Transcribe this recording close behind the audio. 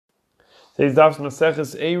Today's daf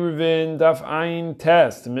Maseches Eruvin Daf Ayin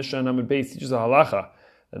Test. The Mishnah Amud Beis teaches a halacha.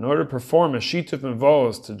 In order to perform a shituf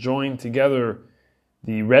mevos, to join together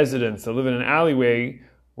the residents that live in an alleyway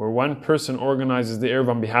where one person organizes the eruv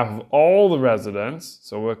on behalf of all the residents.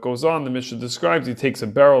 So what goes on, the Mishnah describes, he takes a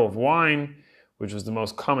barrel of wine, which was the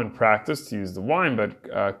most common practice to use the wine,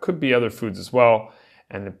 but could be other foods as well.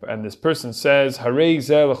 And this person says, Harei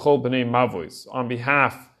zeh l'chol b'nei mavois, on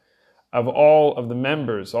behalf of all of the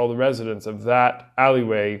members, all the residents of that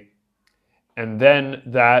alleyway, and then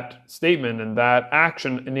that statement and that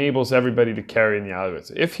action enables everybody to carry in the alleyway.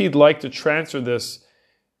 So if he'd like to transfer this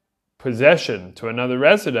possession to another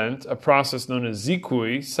resident, a process known as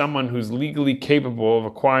zikui, someone who's legally capable of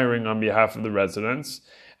acquiring on behalf of the residents,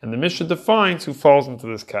 and the Mishnah defines who falls into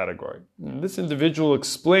this category. And this individual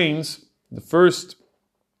explains the first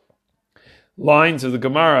lines of the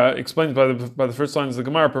Gemara, explains by the first lines of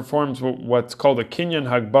the Gemara, performs what's called a kinyan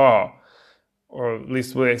hagbah, or at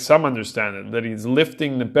least the way some understand it, that he's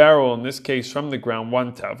lifting the barrel, in this case from the ground,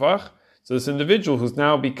 one tavach. So this individual who's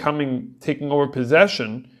now taking over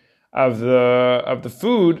possession of the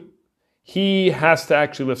food, he has to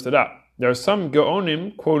actually lift it up. There are some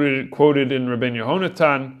Gaonim quoted in Rabbeinu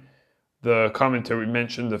Yehonatan, the commentator we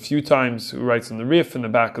mentioned a few times, who writes in the Rif in the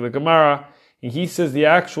back of the Gemara. He says the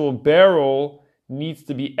actual barrel needs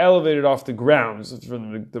to be elevated off the ground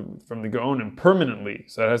from the Gaonim permanently.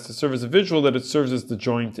 So it has to serve as a visual that it serves as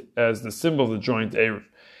the symbol of the joint Eruv.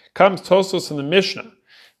 Comes Tosfos in the Mishnah,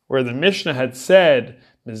 where the Mishnah had said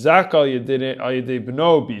Mizak al yedei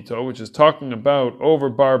b'no bito, which is talking about over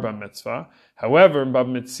bar bar mitzvah. However, in Bab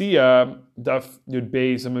Mitzia, Daf Yud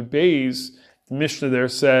Beis Amud Beis, the Mishnah there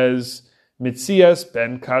says Mitzias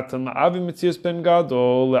ben katan la'avi mitzias ben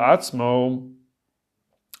gadol le'atzmo.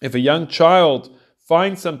 If a young child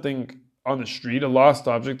finds something on the street, a lost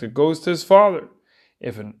object, it goes to his father.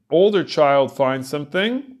 If an older child finds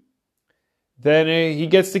something, then he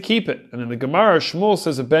gets to keep it. And in the Gemara, Shmuel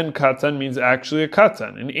says a ben katan means actually a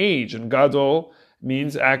katan, in age, and gadol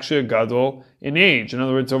means actually a gadol in age. In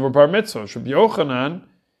other words, over bar mitzvah.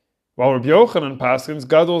 While Rabbi Yochanan paskins,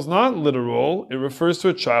 gadol is not literal, it refers to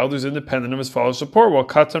a child who's independent of his father's support, while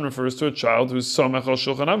katan refers to a child who's somech al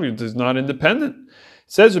shulchan aviv, who's not independent.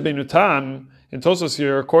 Says Rabbeinu Tam in Tosfos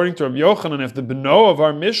here, according to Rabbi Yochanan, if the beno of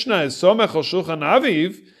our Mishnah is somech al shulchan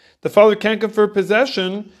aviv, the father can't confer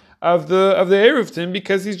possession of the eruv to him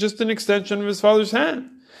because he's just an extension of his father's hand.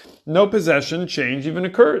 No possession change even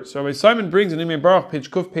occurs. So Rabbi Simon brings in Imei Baruch, page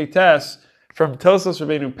Kuf Peites, from Tosfos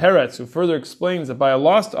Rabbeinu Peretz, who further explains that by a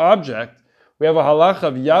lost object, we have a halacha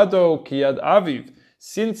of yado kiyad aviv.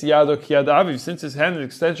 Since yado kiyad aviv, since his hand is an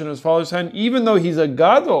extension of his father's hand, even though he's a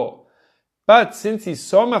gadol, but since he's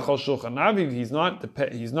somech al shulchan aviv,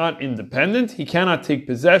 he's not independent, he cannot take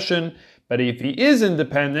possession. But if he is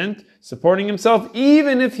independent, supporting himself,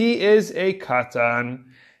 even if he is a katan,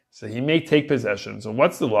 so he may take possession. So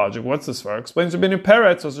what's the logic? What's the svara? Explains Rabbeinu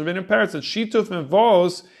Peretz. So Rabbeinu Peretz that shituf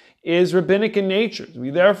mevos is rabbinic in nature.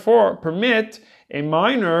 We therefore permit a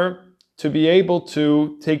minor to be able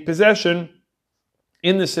to take possession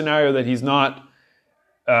in the scenario that he's not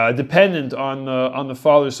dependent on the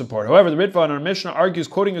father's support. However, the Ritva in our Mishnah argues,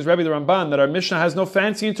 quoting his Rebbe the Ramban, that our Mishnah has no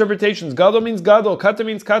fancy interpretations. Gadol means gadol, katan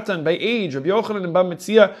means katan. By age, Rabbi Yochanan and Bab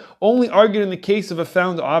Mitzia only argued in the case of a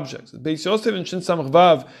found object. Beis Yosef and Shin Samach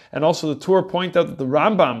Vav, and also the Torah point out that the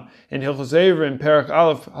Rambam in Hilchos Eivra in Perek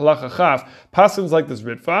Aleph Halacha Chaf paskins like this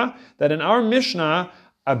Ritva, that in our Mishnah,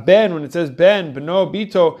 a ben, when it says ben, beno,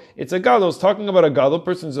 bito, it's a gadol. It's talking about a gadol,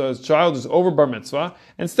 person's child who's over bar mitzvah,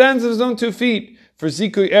 and stands on his own 2 feet. For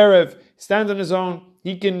zikui erev, stands on his own,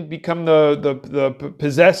 he can become the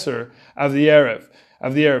possessor of the erev.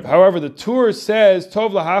 However, the Tur says,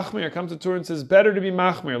 tov lahachmir, comes to Tur and says, better to be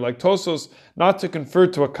machmir, like Tosfos, not to confer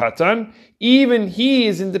to a katan. Even he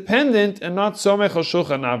is independent and not somech al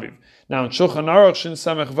shulchan aviv. Now, in Shulchan Aruch, Shin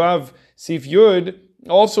Samech Vav, Sif Yud,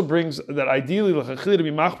 also brings that ideally l'chachili to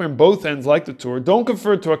be machmir in both ends, like the Tur. Don't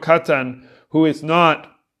confer to a katan who is not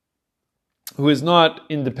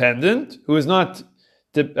independent, who is not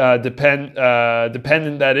dependent,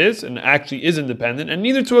 that is, and actually is independent, and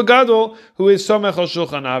neither to a gadol who is somech al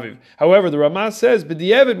shulchan aviv. However, the Ramah says,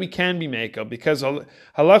 b'di'evet we can be mekel, because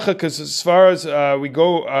halacha, because as far as we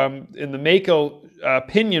go in the mekel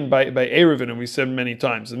opinion by Eruvin, and we said many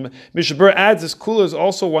times. And Mishnah Berurah adds this kula is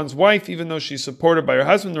also one's wife, even though she's supported by her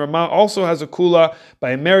husband. The Ramah also has a kula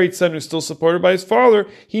by a married son who's still supported by his father.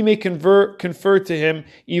 He may confer to him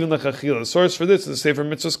even the chachila. The source for this is the Sefer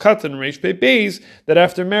Mitzvos Katan, Reish Pei Beis, that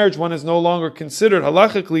after marriage one is no longer considered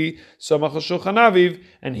halachically somach al shulchan aviv,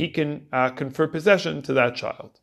 and he can confer possession to that child.